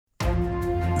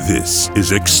This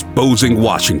is Exposing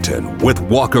Washington with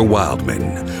Walker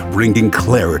Wildman, bringing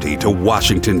clarity to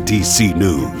Washington, D.C.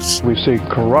 news. We see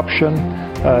corruption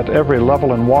at every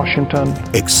level in Washington.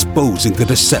 Exposing the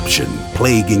deception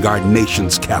plaguing our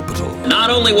nation's capital. Not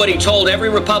only what he told every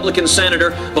Republican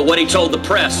senator, but what he told the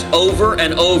press over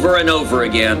and over and over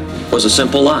again was a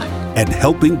simple lie. And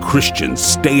helping Christians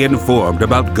stay informed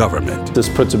about government. This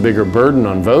puts a bigger burden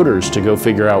on voters to go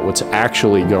figure out what's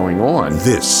actually going on.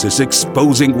 This is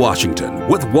Exposing Washington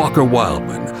with Walker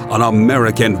Wildman on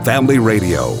American Family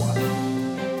Radio.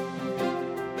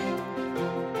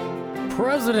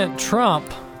 President Trump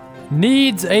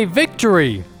needs a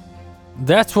victory.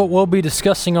 That's what we'll be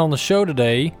discussing on the show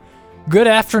today. Good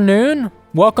afternoon.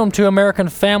 Welcome to American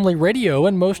Family Radio,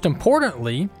 and most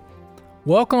importantly,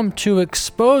 welcome to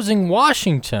Exposing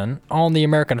Washington on the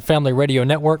American Family Radio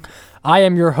Network. I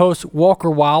am your host, Walker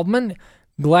Wildman.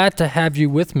 Glad to have you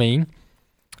with me.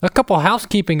 A couple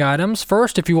housekeeping items.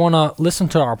 First, if you want to listen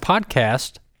to our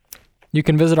podcast, you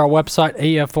can visit our website,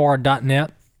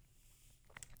 afr.net.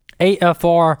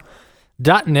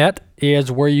 afr.net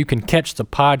is where you can catch the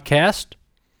podcast.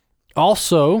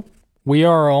 Also, we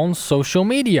are on social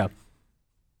media.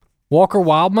 Walker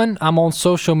Wildman, I'm on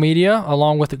social media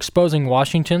along with Exposing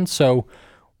Washington, so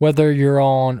whether you're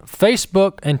on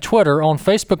Facebook and Twitter,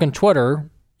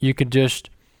 you could just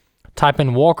type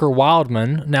in Walker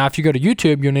Wildman. Now, if you go to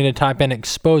YouTube, you'll need to type in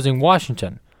Exposing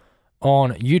Washington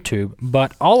on YouTube,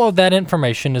 but all of that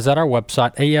information is at our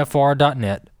website,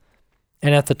 afr.net,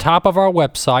 and at the top of our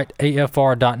website,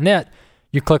 afr.net,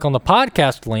 you click on the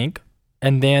podcast link,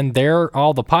 and then there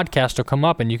all the podcasts will come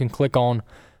up, and you can click on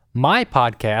my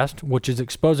podcast, which is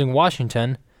Exposing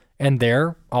Washington, and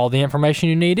there all the information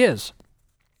you need is.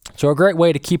 So a great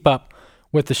way to keep up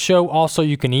with the show. Also,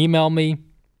 you can email me,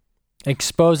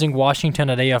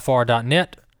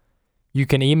 exposingwashington@afr.net. You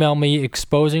can email me,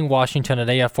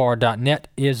 exposingwashington@afr.net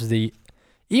is the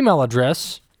email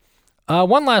address.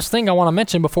 One last thing I want to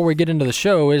mention before we get into the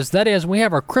show is we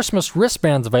have our Christmas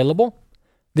wristbands available.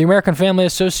 The American Family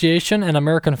Association and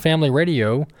American Family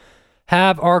Radio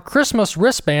have our Christmas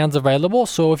wristbands available,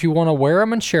 so if you want to wear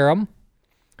them and share them,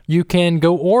 you can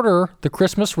go order the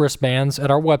Christmas wristbands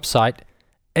at our website,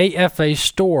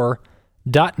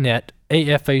 afastore.net,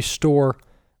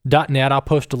 afastore.net. I'll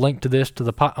post a link to this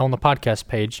on the podcast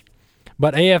page.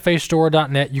 But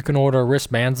afastore.net, you can order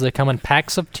wristbands. They come in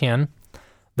packs of 10.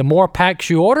 The more packs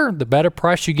you order, the better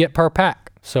price you get per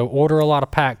pack. So order a lot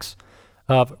of packs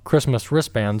of Christmas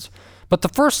wristbands. But the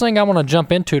first thing I want to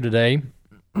jump into today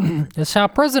is how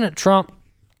President Trump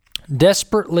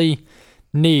desperately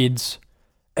needs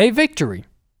a victory.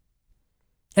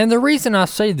 And the reason I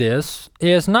say this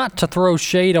is not to throw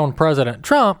shade on President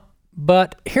Trump,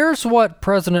 but here's what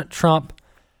President Trump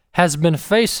has been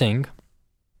facing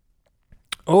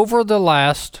over the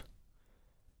last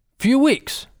few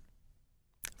weeks.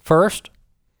 First,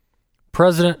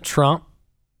 President Trump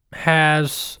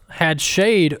has had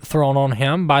shade thrown on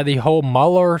him by the whole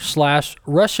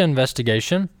Mueller/Russia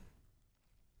investigation.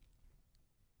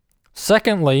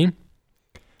 Secondly,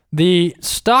 the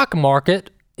stock market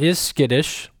is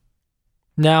skittish.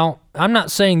 Now, I'm not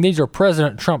saying these are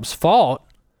President Trump's fault,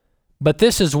 but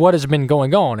this is what has been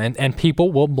going on, and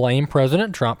people will blame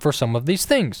President Trump for some of these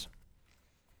things.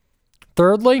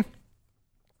 Thirdly,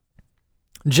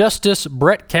 Justice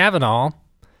Brett Kavanaugh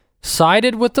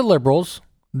sided with the liberals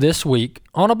this week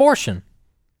on abortion.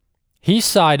 He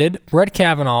sided, Brett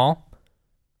Kavanaugh,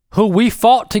 who we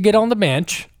fought to get on the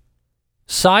bench,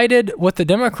 sided with the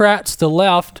Democrats, the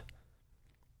left,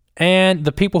 and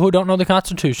the people who don't know the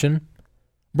Constitution.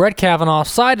 Brett Kavanaugh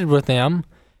sided with them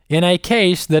in a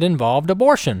case that involved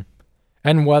abortion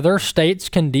and whether states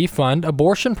can defund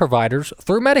abortion providers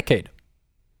through Medicaid.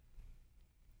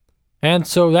 And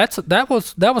so that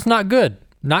was not good.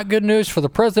 Not good news for the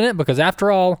president, because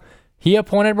after all, he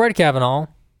appointed Brett Kavanaugh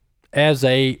as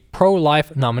a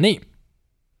pro-life nominee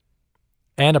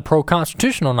and a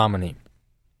pro-constitutional nominee.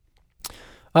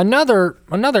 Another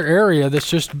area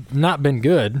that's just not been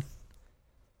good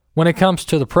when it comes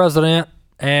to the president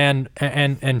and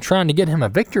trying to get him a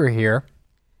victory here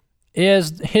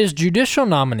is his judicial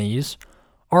nominees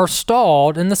are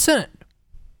stalled in the Senate.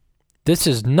 This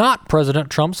is not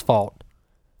President Trump's fault,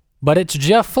 but it's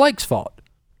Jeff Flake's fault.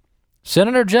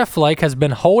 Senator Jeff Flake has been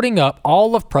holding up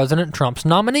all of President Trump's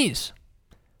nominees.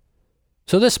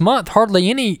 So this month, hardly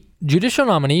any judicial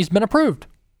nominees been approved,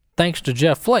 thanks to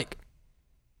Jeff Flake.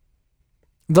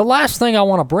 The last thing I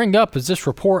want to bring up is this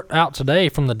report out today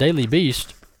from the Daily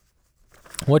Beast,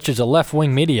 which is a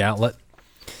left-wing media outlet.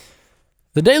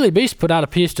 The Daily Beast put out a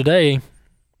piece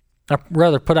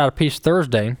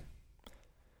Thursday,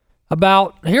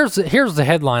 here's the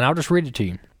headline. I'll just read it to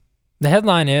you. The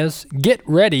headline is, "Get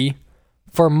ready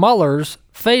for Mueller's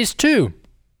Phase 2,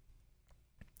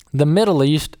 the Middle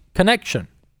East connection."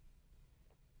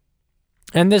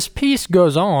 And this piece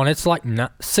goes on. It's like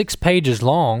 6 pages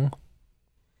long.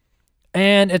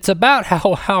 And it's about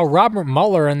how Robert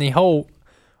Mueller and the whole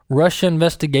Russia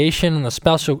investigation and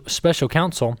the special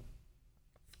counsel,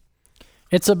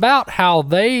 it's about how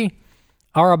they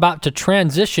are about to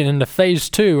transition into Phase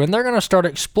 2, and they're going to start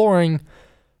exploring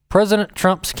President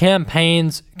Trump's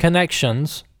campaign's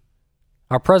connections,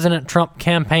 or President Trump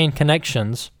campaign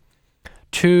connections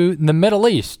to the Middle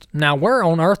East. Now, where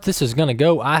on earth this is going to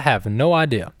go, I have no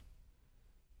idea.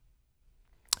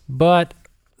 But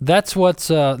that's what's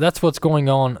going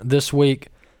on this week.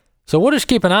 So we'll just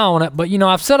keep an eye on it. But,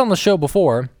 I've said on the show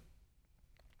before,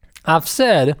 I've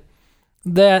said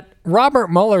that Robert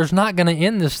Mueller's not going to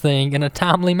end this thing in a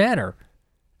timely manner.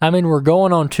 I mean, we're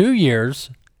going on 2 years.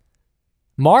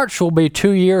 March will be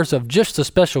 2 years of just the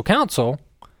special counsel,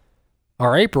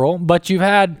 or April, but you've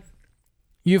had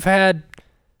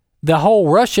the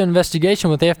whole Russia investigation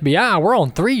with the FBI. We're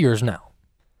on 3 years now.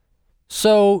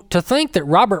 So to think that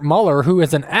Robert Mueller, who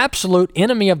is an absolute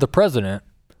enemy of the president,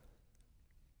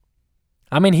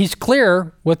 I mean, he's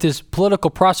clear with his political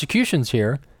prosecutions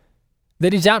here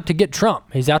that he's out to get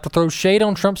Trump. He's out to throw shade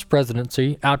on Trump's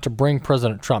presidency, out to bring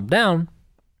President Trump down.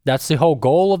 That's the whole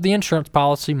goal of the insurance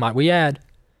policy, might we add.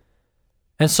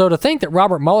 And so to think that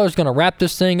Robert Mueller is going to wrap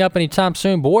this thing up anytime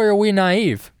soon, boy, are we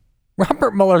naive.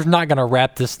 Robert Mueller's not going to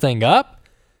wrap this thing up.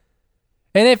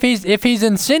 And if he's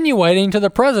insinuating to the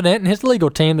president and his legal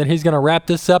team that he's going to wrap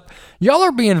this up, y'all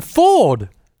are being fooled.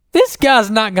 This guy's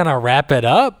not going to wrap it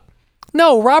up.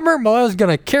 No, Robert Mueller's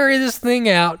going to carry this thing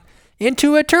out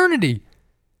into eternity.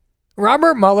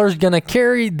 Robert Mueller's going to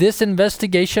carry this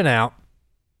investigation out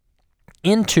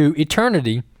into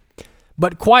eternity.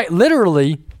 But quite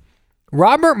literally,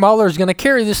 Robert Mueller's going to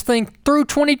carry this thing through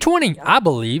 2020, I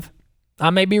believe. I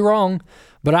may be wrong,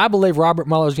 but I believe Robert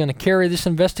Mueller is going to carry this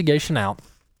investigation out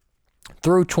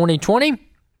through 2020.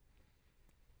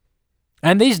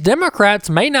 And these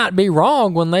Democrats may not be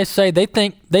wrong when they say they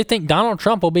think Donald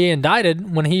Trump will be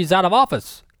indicted when he's out of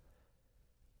office.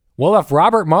 Well, if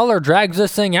Robert Mueller drags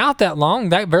this thing out that long,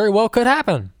 that very well could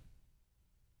happen.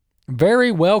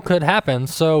 Very well could happen.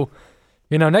 So,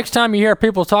 next time you hear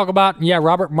people talk about,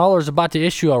 Robert Mueller's about to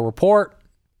issue a report,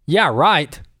 yeah,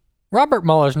 right. Robert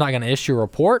Mueller's not going to issue a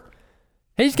report.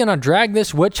 He's going to drag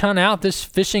this witch hunt out, this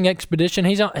fishing expedition.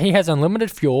 He has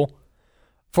unlimited fuel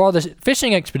for this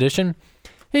fishing expedition.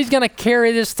 He's going to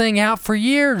carry this thing out for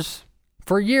years.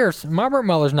 For years. Robert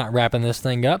Mueller's not wrapping this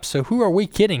thing up, so who are we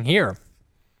kidding here?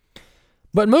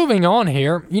 But moving on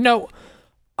here,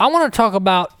 I want to talk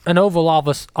about an Oval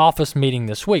Office meeting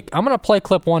this week. I'm going to play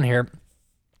clip 1 here.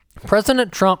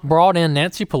 President Trump brought in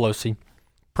Nancy Pelosi.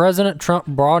 President Trump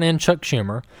brought in Chuck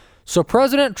Schumer. So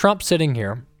President Trump sitting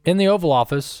here in the Oval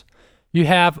Office. You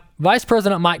have Vice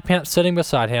President Mike Pence sitting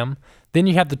beside him. Then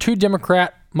you have the 2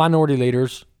 Democrat minority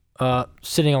leaders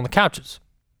sitting on the couches.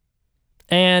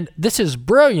 And this is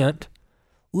brilliant.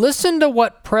 Listen to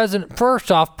what President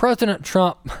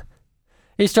Trump,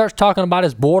 he starts talking about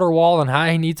his border wall and how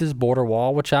he needs his border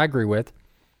wall, which I agree with.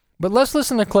 But let's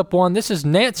listen to clip 1. This is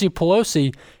Nancy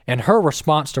Pelosi and her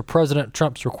response to President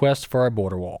Trump's request for a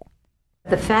border wall.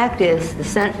 The fact is,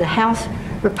 the House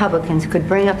Republicans could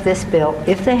bring up this bill,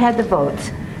 if they had the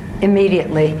votes,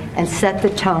 immediately and set the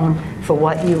tone for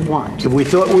what you want. If we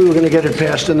thought we were going to get it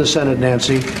passed in the Senate,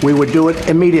 Nancy, we would do it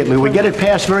immediately. We'd get it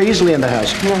passed very easily in the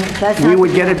House. No, that's not we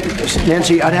would get it,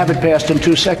 Nancy, I'd have it passed in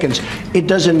 2 seconds. It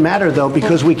doesn't matter, though,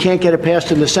 because we can't get it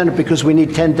passed in the Senate because we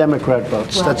need 10 Democrat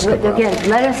votes. Well, that's the problem. Again,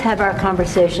 let us have our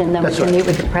conversation, then we can meet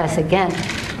with the press again.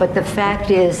 But the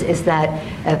fact is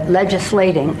that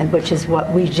legislating, which is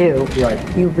what we do,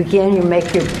 right. You begin, you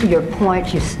make your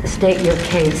point, you state your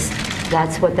case.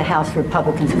 That's what the House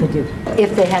Republicans could do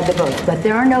if they had the votes. But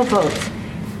there are no votes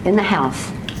in the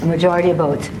House, a majority of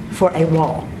votes, for a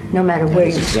wall, no matter where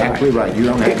you start. Exactly right. You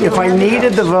don't have if I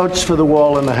needed the votes for the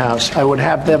wall in the House, I would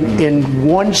have them in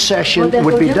one session. Well, it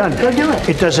would be done. Go do it.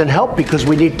 It doesn't help because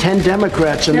we need 10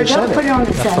 Democrats in the Senate. Don't put it on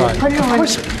the Senate.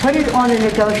 Right. Put it on a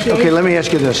negotiation. Okay, let me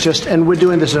ask you this, and we're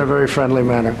doing this in a very friendly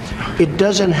manner. It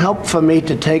doesn't help for me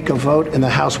to take a vote in the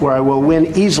House where I will win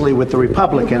easily with the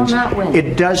Republicans. You will not win.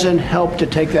 It doesn't help to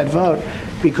take that vote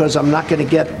because I'm not going to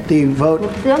get the vote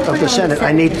of the Senate.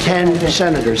 I need 10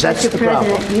 senators. That's the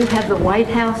problem. Mr. President, you have the White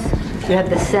House, you have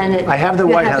the Senate. I have the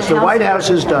White House. The White House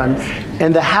is done,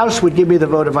 and the House would give me the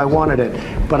vote if I wanted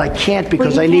it, but I can't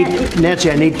because I need,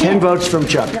 Nancy, I need 10 votes from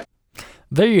Chuck.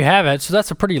 There you have it. So that's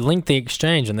a pretty lengthy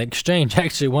exchange, and the exchange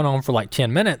actually went on for like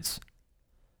 10 minutes.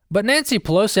 But Nancy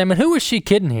Pelosi, I mean, who is she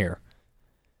kidding here?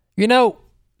 You know,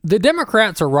 the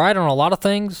Democrats are right on a lot of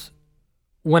things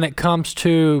when it comes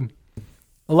to,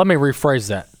 let me rephrase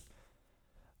that.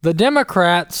 The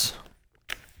Democrats,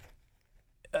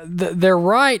 they're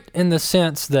right in the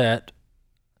sense that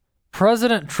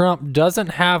President Trump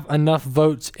doesn't have enough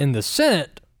votes in the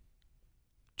Senate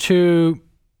to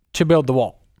build the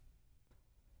wall.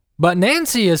 But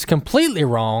Nancy is completely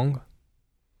wrong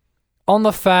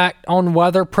on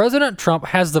whether President Trump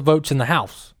has the votes in the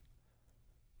House.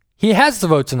 He has the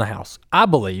votes in the House, I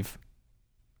believe.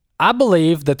 I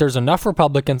believe that there's enough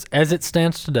Republicans as it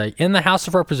stands today in the House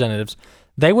of Representatives,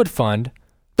 they would fund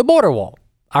the border wall.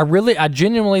 I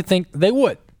genuinely think they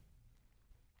would.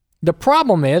 The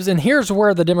problem is, and here's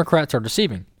where the Democrats are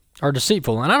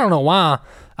deceitful, and I don't know why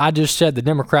I just said the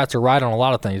Democrats are right on a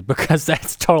lot of things, because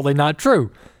that's totally not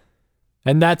true.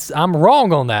 And I'm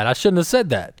wrong on that. I shouldn't have said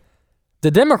that.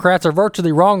 The Democrats are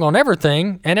virtually wrong on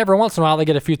everything, and every once in a while they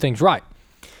get a few things right.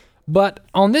 But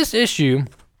on this issue,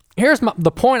 here's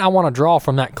the point I want to draw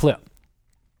from that clip.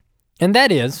 And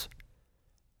that is,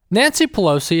 Nancy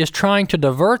Pelosi is trying to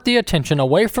divert the attention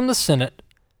away from the Senate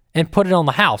and put it on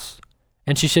the House.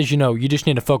 And she says, you just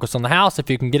need to focus on the House. If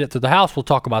you can get it through the House, we'll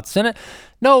talk about the Senate.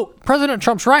 No, President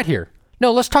Trump's right here.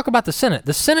 No, let's talk about the Senate.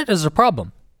 The Senate is the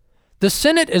problem. The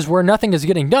Senate is where nothing is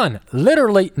getting done.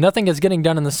 Literally, nothing is getting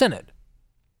done in the Senate.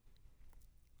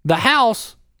 The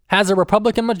House has a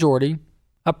Republican majority,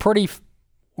 a pretty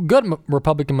good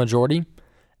Republican majority,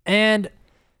 and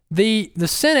the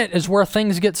Senate is where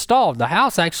things get stalled. The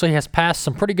House actually has passed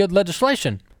some pretty good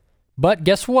legislation. But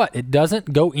guess what? It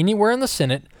doesn't go anywhere in the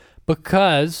Senate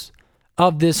because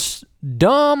of this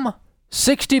dumb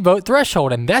 60-vote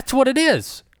threshold, and that's what it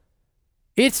is.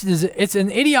 It's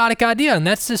an idiotic idea, and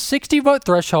that's the 60-vote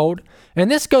threshold, and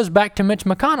this goes back to Mitch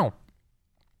McConnell.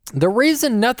 The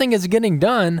reason nothing is getting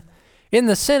done in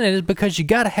the Senate is because you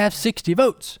got to have 60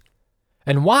 votes.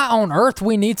 And why on earth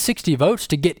we need 60 votes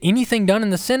to get anything done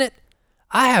in the Senate,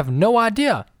 I have no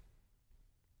idea.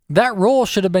 That rule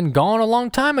should have been gone a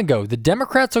long time ago. The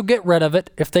Democrats will get rid of it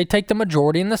if they take the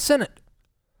majority in the Senate.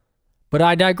 But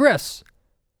I digress.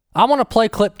 I want to play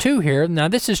clip 2 here. Now,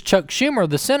 this is Chuck Schumer,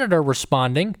 the senator,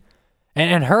 responding,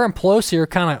 and her and Pelosi are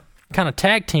kind of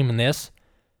tag teaming this,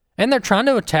 and they're trying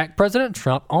to attack President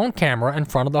Trump on camera in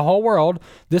front of the whole world.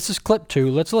 This is clip 2.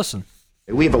 Let's listen.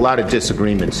 We have a lot of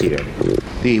disagreements here.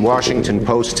 The Washington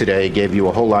Post today gave you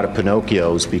a whole lot of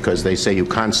Pinocchios because they say you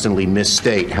constantly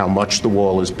misstate how much the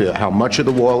wall is built, how much of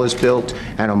the wall is built,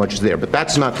 and how much is there. But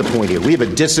that's not the point here. We have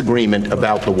a disagreement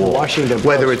about the wall,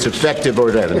 whether it's effective or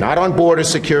whatever. Not on border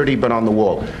security, but on the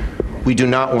wall. We do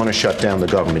not want to shut down the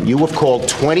government. You have called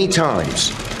 20 times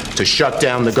to shut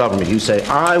down the government. You say,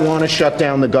 I want to shut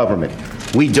down the government.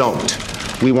 We don't.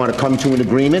 We want to come to an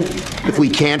agreement. If we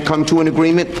can't come to an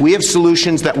agreement, we have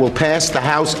solutions that will pass the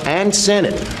House and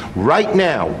Senate right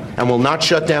now and will not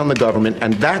shut down the government,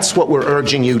 and that's what we're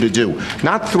urging you to do.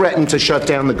 Not threaten to shut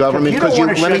down the government because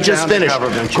let me just finish,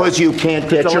 because you can't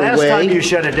get your way. The last time you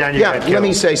shut it down, you got killed. Let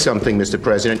me say something, Mr.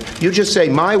 President. You just say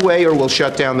my way or we'll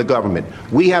shut down the government.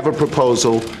 We have a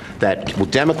proposal that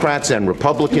Democrats and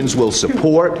Republicans will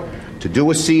support to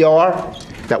do a CR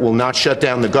that will not shut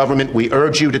down the government. We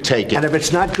urge you to take it. And if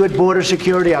it's not good border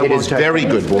security, I won't take it. It is very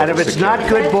good border security. And if it's not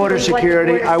good border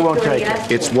security, I won't take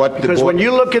it. It's what the Because when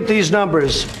you look at these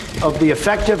numbers of the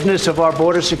effectiveness of our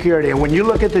border security, and when you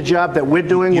look at the job that we're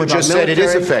doing with our military... You just said it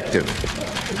is effective.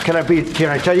 Can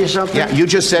I tell you something? Yeah, you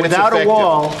just said it's effective. Without a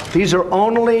wall, these are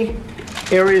only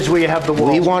areas where you have the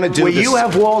walls. We want to do where this. you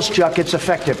have walls, Chuck, it's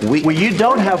effective. Where you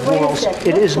don't have walls,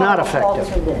 it is not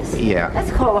effective. Yeah.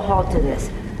 Let's call a halt to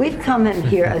this. We've come in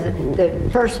here as the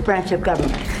first branch of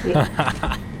government.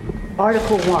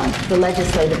 Article 1, the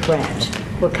legislative branch.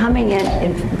 We're coming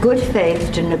in good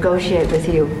faith to negotiate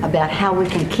with you about how we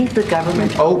can keep the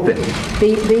government open.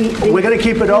 We're going to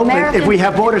keep it open if we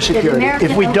have border security.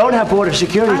 If we don't have border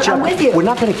security, Chuck, we're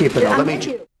not going to keep it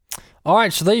open. All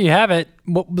right, so there you have it.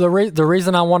 The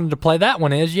reason I wanted to play that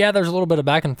one is, there's a little bit of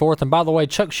back and forth. And by the way,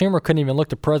 Chuck Schumer couldn't even look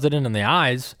the president in the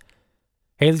eyes.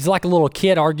 He's like a little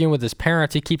kid arguing with his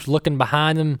parents. He keeps looking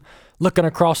behind him, looking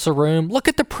across the room. Look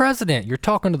at the president. You're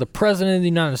talking to the president of the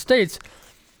United States.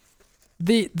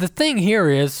 The thing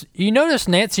here is, you notice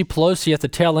Nancy Pelosi at the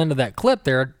tail end of that clip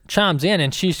there chimes in,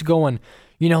 and she's going,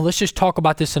 let's just talk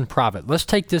about this in private. Let's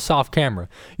take this off camera.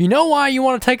 You know why you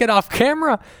want to take it off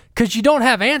camera? Because you don't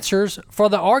have answers for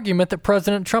the argument that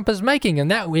President Trump is making,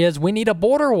 and that is we need a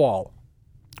border wall.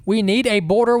 We need a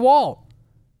border wall.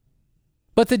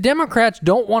 But the Democrats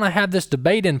don't want to have this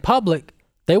debate in public.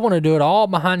 They want to do it all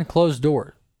behind closed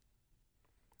doors.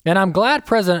 And I'm glad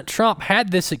President Trump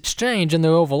had this exchange in the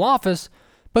Oval Office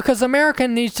because America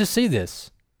needs to see this.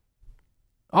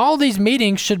 All these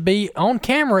meetings should be on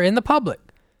camera in the public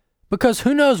because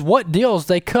who knows what deals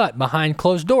they cut behind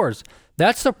closed doors.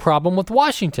 That's the problem with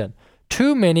Washington.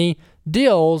 Too many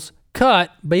deals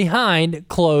cut behind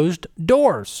closed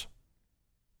doors.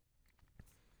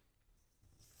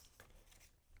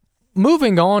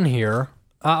 Moving on here,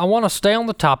 I want to stay on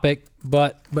the topic,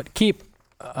 but keep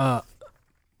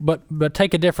but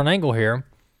take a different angle here.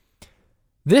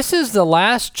 This is the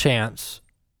last chance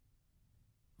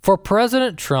for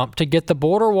President Trump to get the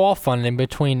border wall funding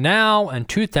between now and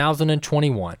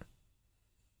 2021.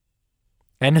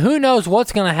 And who knows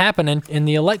what's going to happen in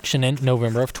the election in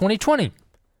November of 2020?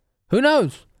 Who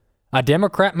knows? A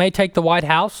Democrat may take the White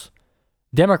House.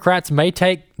 Democrats may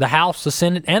take the House, the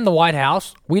Senate, and the White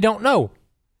House. We don't know.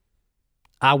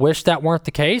 I wish that weren't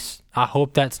the case. I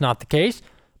hope that's not the case.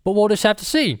 But we'll just have to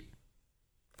see.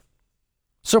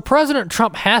 So President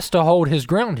Trump has to hold his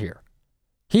ground here.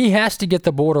 He has to get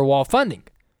the border wall funding.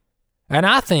 And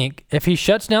I think if he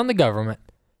shuts down the government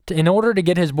in order to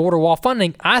get his border wall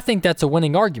funding, I think that's a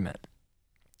winning argument.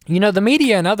 You know, the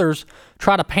media and others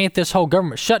try to paint this whole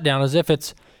government shutdown as if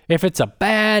it's a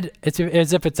bad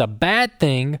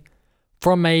thing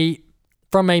from a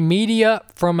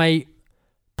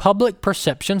public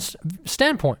perception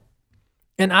standpoint.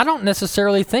 And I don't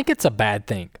necessarily think it's a bad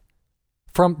thing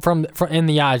from in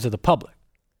the eyes of the public.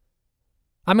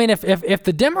 I mean, if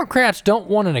the Democrats don't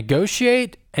want to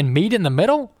negotiate and meet in the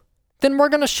middle, then we're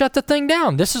going to shut the thing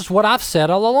down. This is what I've said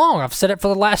all along. I've said it for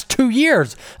the last 2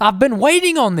 years. I've been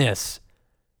waiting on this.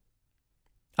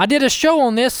 I did a show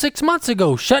on this 6 months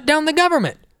ago. Shut down the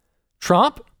government.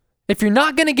 Trump, if you're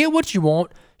not going to get what you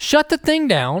want, shut the thing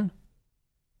down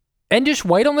and just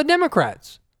wait on the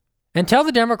Democrats. And tell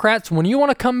the Democrats, when you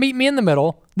want to come meet me in the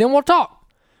middle, then we'll talk.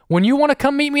 When you want to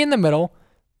come meet me in the middle,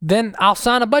 then I'll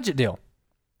sign a budget deal.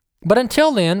 But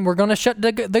until then, we're going to shut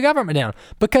the government down.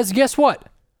 Because guess what?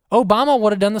 Obama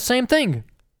would have done the same thing.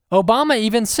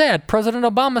 President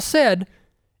Obama said,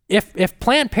 if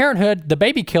Planned Parenthood, the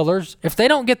baby killers, if they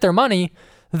don't get their money,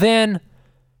 then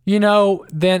I'm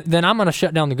going to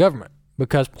shut down the government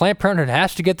because Planned Parenthood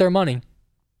has to get their money.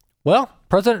 Well,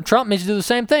 President Trump needs to do the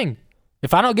same thing.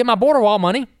 If I don't get my border wall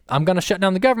money, I'm going to shut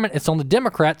down the government. It's on the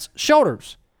Democrats'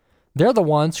 shoulders. They're the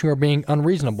ones who are being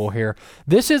unreasonable here.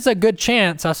 This is a good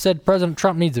chance. I said President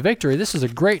Trump needs a victory. This is a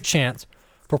great chance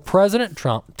for President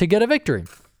Trump to get a victory.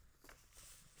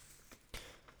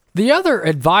 The other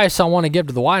advice I want to give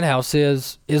to the White House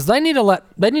is they need to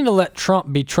let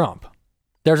Trump be Trump.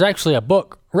 There's actually a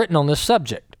book written on this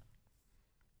subject.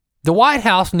 The White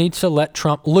House needs to let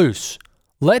Trump loose.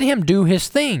 Let him do his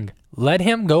thing. Let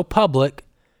him go public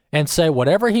and say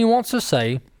whatever he wants to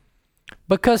say.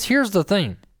 Because here's the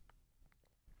thing.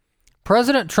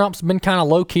 President Trump's been kind of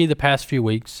low-key the past few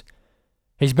weeks.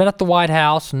 He's been at the White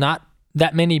House, not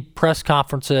that many press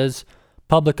conferences,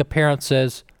 public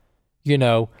appearances,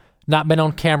 not been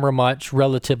on camera much,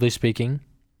 relatively speaking.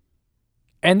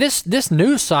 And this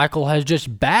news cycle has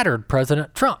just battered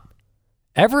President Trump.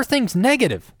 Everything's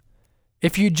negative.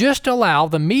 If you just allow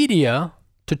the media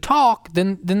to talk,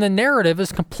 then the narrative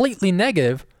is completely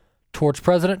negative towards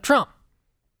President Trump.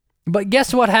 But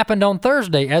guess what happened on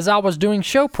Thursday? As I was doing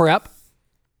show prep,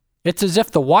 it's as if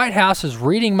the White House is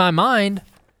reading my mind.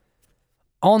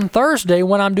 On Thursday,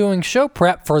 when I'm doing show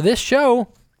prep for this show,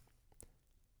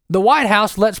 the White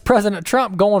House lets President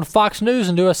Trump go on Fox News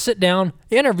and do a sit-down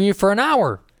interview for an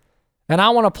hour. And I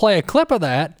want to play a clip of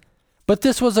that, but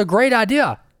this was a great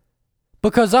idea.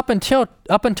 Because up until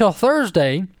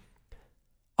Thursday,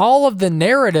 all of the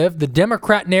narrative, the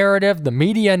Democrat narrative, the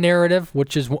media narrative,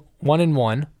 which is one in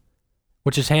one,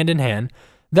 which is hand in hand,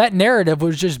 that narrative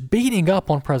was just beating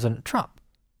up on President Trump.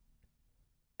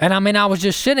 And I was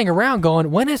just sitting around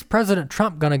going, when is President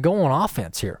Trump going to go on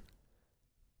offense here?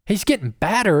 He's getting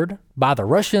battered by the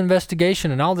Russia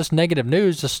investigation and all this negative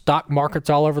news, the stock market's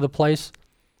all over the place.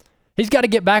 He's got to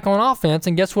get back on offense,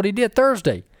 and guess what he did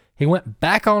Thursday? He went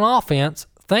back on offense,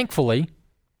 thankfully.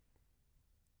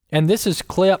 And this is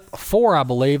clip 4, I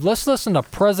believe. Let's listen to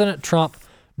President Trump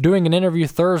doing an interview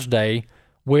Thursday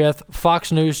with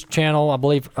Fox News Channel. I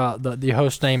believe the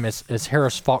host name is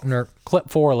Harris Faulkner. Clip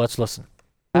 4, let's listen.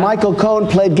 Michael Cohen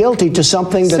pled guilty to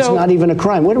something that's not even a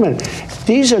crime. Wait a minute.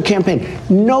 These are campaign.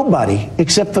 Nobody,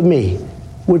 except for me,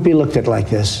 would be looked at like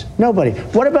this. Nobody.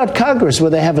 What about Congress, where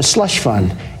they have a slush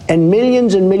fund and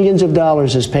millions of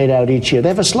dollars is paid out each year? They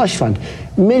have a slush fund.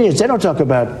 Millions. They don't talk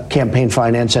about campaign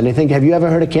finance anything. Have you ever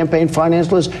heard of campaign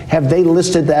finance list? Have they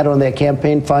listed that on their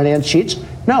campaign finance sheets?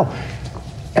 No.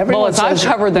 Everyone Well, as I've says,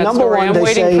 covered that number story, one, I'm they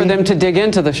waiting say- for them to dig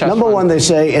into the Shush Number Fund. one, they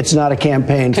say it's not a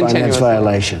campaign finance Continuously.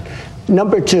 violation.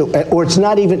 Number two, or it's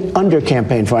not even under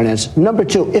campaign finance. Number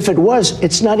two, if it was,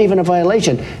 it's not even a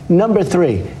violation. Number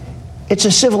three, it's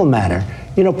a civil matter.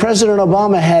 You know, President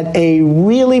Obama had a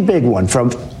really big one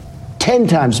from 10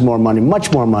 times more money,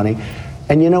 much more money.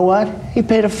 And you know what? He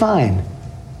paid a fine.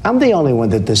 I'm the only one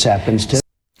that this happens to.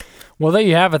 Well, there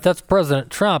you have it. That's President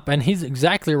Trump, and he's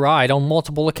exactly right on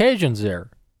multiple occasions there.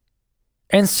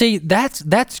 And see, that's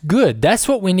good. That's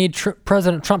what we need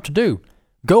President Trump to do.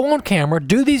 Go on camera,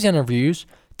 do these interviews,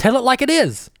 tell it like it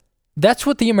is. That's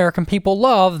what the American people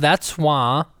love. That's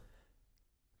why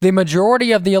the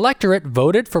majority of the electorate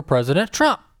voted for President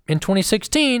Trump in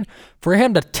 2016, for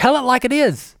him to tell it like it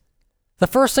is. The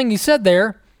first thing he said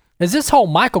there is this whole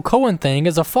Michael Cohen thing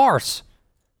is a farce.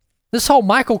 This whole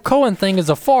Michael Cohen thing is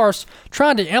a farce.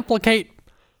 Trying to implicate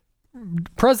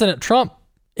President Trump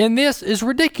in this is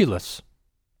ridiculous.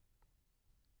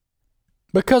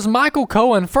 Because Michael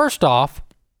Cohen, first off,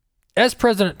 as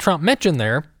President Trump mentioned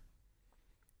there,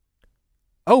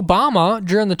 Obama,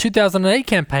 during the 2008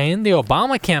 campaign, the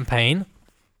Obama campaign,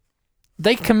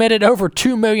 they committed over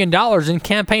 $2 million in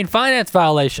campaign finance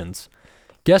violations.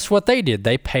 Guess what they did?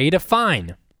 They paid a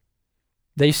fine.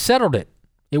 They settled it.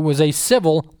 It was a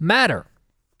civil matter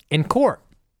in court.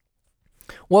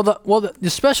 Well, the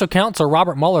special counsel,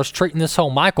 Robert Mueller, is treating this whole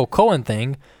Michael Cohen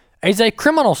thing as a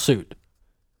criminal suit.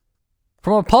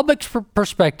 From a public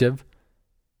perspective,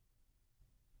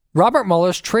 Robert Mueller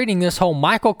is treating this whole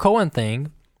Michael Cohen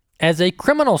thing as a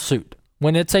criminal suit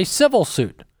when it's a civil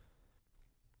suit.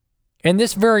 And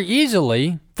this very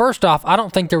easily, first off, I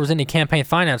don't think there was any campaign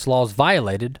finance laws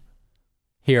violated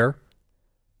here,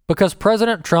 because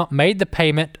President Trump made the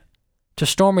payment to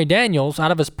Stormy Daniels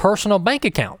out of his personal bank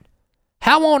account.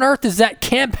 How on earth is that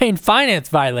campaign finance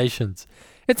violations?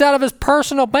 It's out of his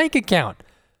personal bank account.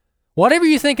 Whatever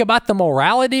you think about the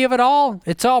morality of it all,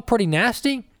 it's all pretty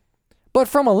nasty. But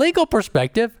from a legal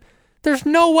perspective, there's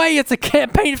no way it's a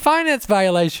campaign finance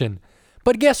violation.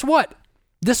 But guess what?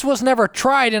 This was never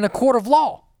tried in a court of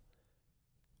law.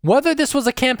 Whether this was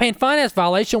a campaign finance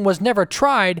violation was never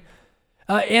tried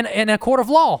in a court of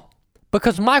law,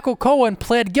 because Michael Cohen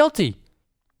pled guilty.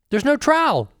 There's no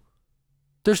trial.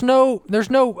 There's no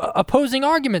opposing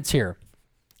arguments here.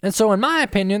 And so in my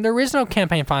opinion, there is no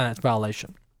campaign finance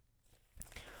violation.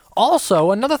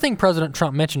 Also, another thing President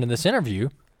Trump mentioned in this interview,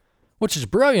 which is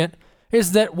brilliant,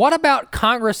 is that what about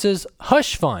Congress's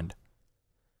hush fund?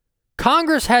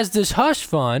 Congress has this hush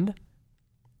fund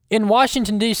in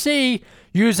Washington, D.C.,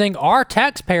 using our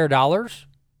taxpayer dollars,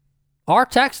 our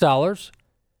tax dollars.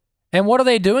 And what are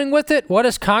they doing with it? What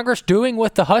is Congress doing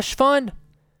with the hush fund?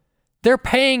 They're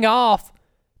paying off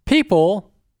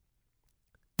people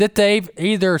that they've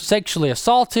either sexually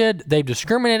assaulted, they've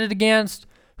discriminated against.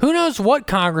 Who knows what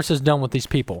Congress has done with these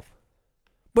people?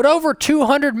 But over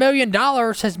 $200 million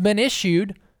has been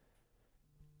issued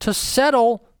to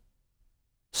settle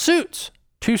suits,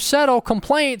 to settle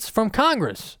complaints from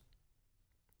Congress.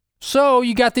 So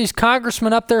you got these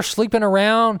congressmen up there sleeping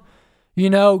around,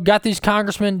 got these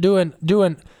congressmen doing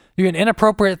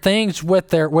inappropriate things with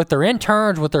their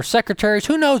interns, with their secretaries.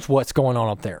 Who knows what's going on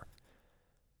up there?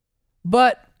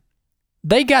 But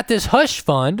they got this hush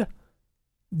fund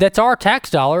that's our tax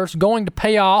dollars going to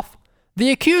pay off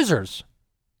the accusers.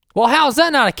 Well, how is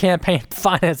that not a campaign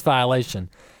finance violation?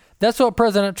 That's what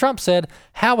President Trump said.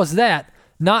 How is that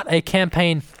not a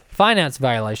campaign finance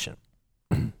violation?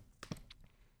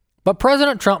 But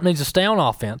President Trump needs to stay on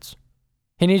offense.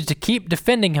 He needs to keep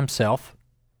defending himself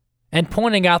and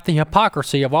pointing out the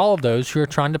hypocrisy of all of those who are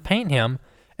trying to paint him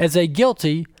as a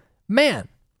guilty man.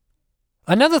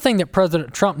 Another thing that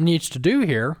President Trump needs to do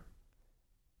here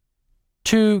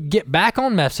to get back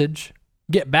on message,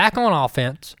 get back on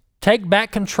offense, take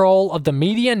back control of the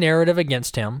media narrative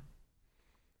against him,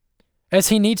 as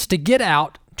he needs to get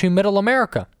out to middle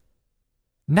America.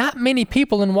 Not many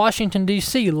people in Washington,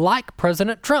 D.C. like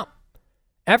President Trump.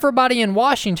 Everybody in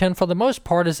Washington, for the most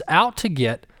part, is out to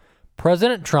get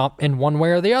President Trump in one way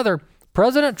or the other.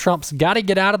 President Trump's got to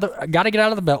get out of the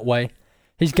Beltway.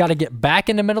 He's got to get back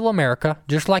into middle America,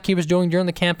 just like he was doing during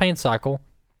the campaign cycle.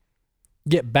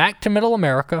 Get back to middle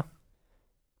America.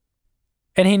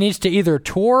 And he needs to either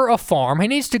tour a farm. He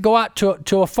needs to go out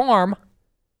to a farm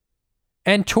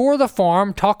and tour the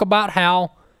farm, talk about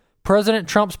how President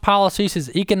Trump's policies,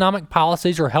 his economic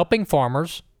policies, are helping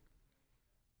farmers.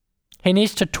 He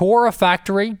needs to tour a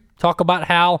factory, talk about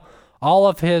how all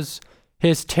of his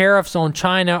tariffs on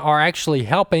China are actually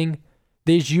helping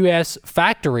these U.S.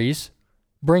 factories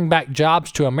bring back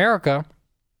jobs to America.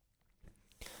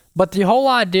 But the whole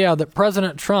idea that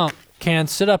President Trump can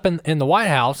sit up in the White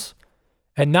House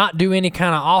and not do any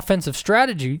kind of offensive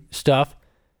strategy stuff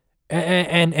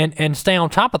and stay on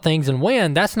top of things and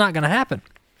win, that's not going to happen.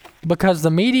 Because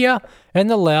the media and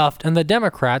the left and the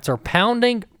Democrats are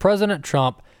pounding President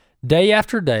Trump day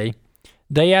after day,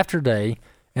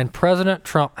 and President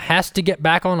Trump has to get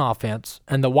back on offense,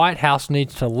 and the White House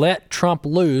needs to let Trump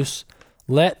loose,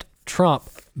 let Trump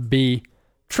be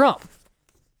Trump.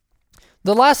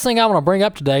 The last thing I want to bring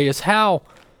up today is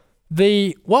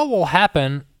what will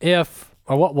happen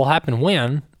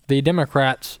when the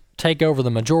Democrats take over the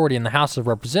majority in the House of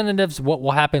Representatives, what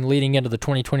will happen leading into the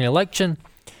 2020 election.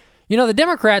 You know, the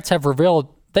Democrats have revealed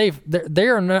they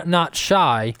are not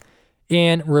shy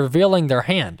in revealing their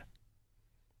hand.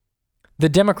 The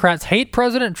Democrats hate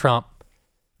President Trump.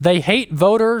 They hate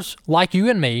voters like you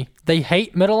and me. They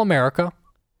hate middle America.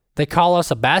 They call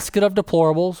us a basket of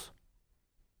deplorables.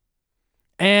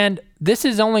 And this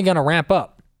is only going to ramp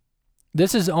up.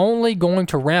 This is only going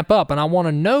to ramp up. And I want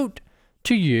to note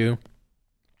to you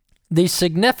the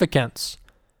significance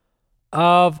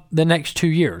of the next 2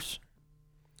 years.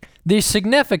 The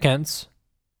significance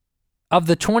of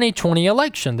the 2020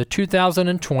 election, the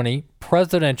 2020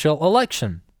 presidential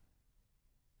election.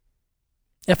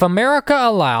 If America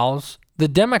allows the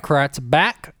Democrats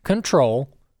back control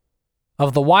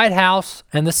of the White House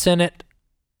and the Senate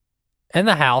and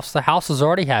the House has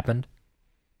already happened,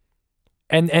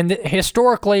 and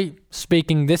historically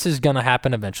speaking, this is going to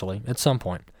happen eventually at some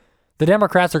point. The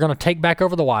Democrats are going to take back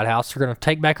over the White House. They're going to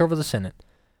take back over the Senate.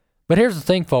 But here's the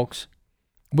thing, folks.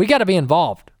 We got to be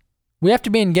involved. We have to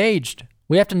be engaged.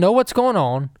 We have to know what's going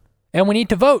on, and we need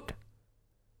to vote.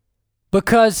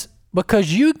 Because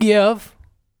you give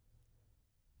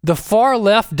the far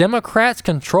left Democrats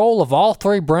control of all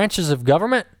three branches of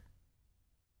government.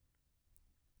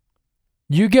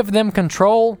 You give them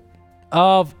control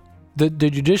of the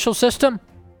judicial system.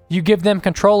 You give them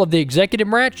control of the executive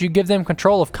branch. You give them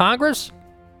control of Congress.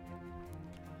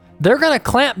 They're going to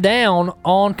clamp down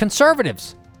on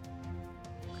conservatives.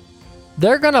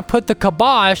 They're going to put the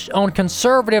kibosh on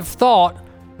conservative thought.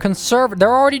 They're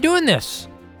already doing this.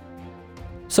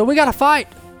 So we got to fight.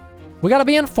 We got to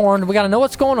be informed. We got to know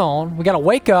what's going on. We got to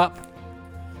wake up.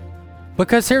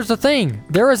 Because here's the thing.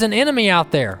 There is an enemy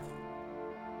out there.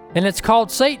 And it's called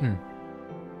Satan.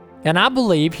 And I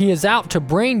believe he is out to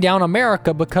bring down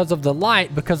America because of the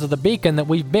light, because of the beacon that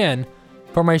we've been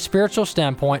from a spiritual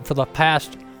standpoint for the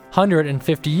past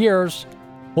 150 years.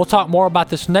 We'll talk more about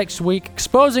this next week.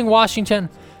 Exposing Washington,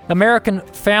 American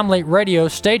Family Radio.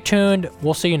 Stay tuned.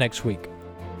 We'll see you next week.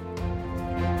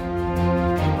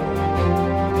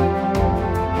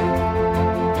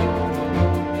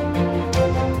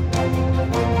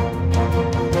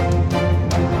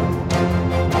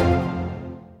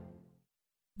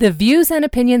 The views and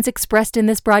opinions expressed in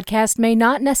this broadcast may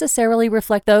not necessarily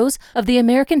reflect those of the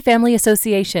American Family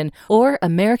Association or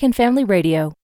American Family Radio.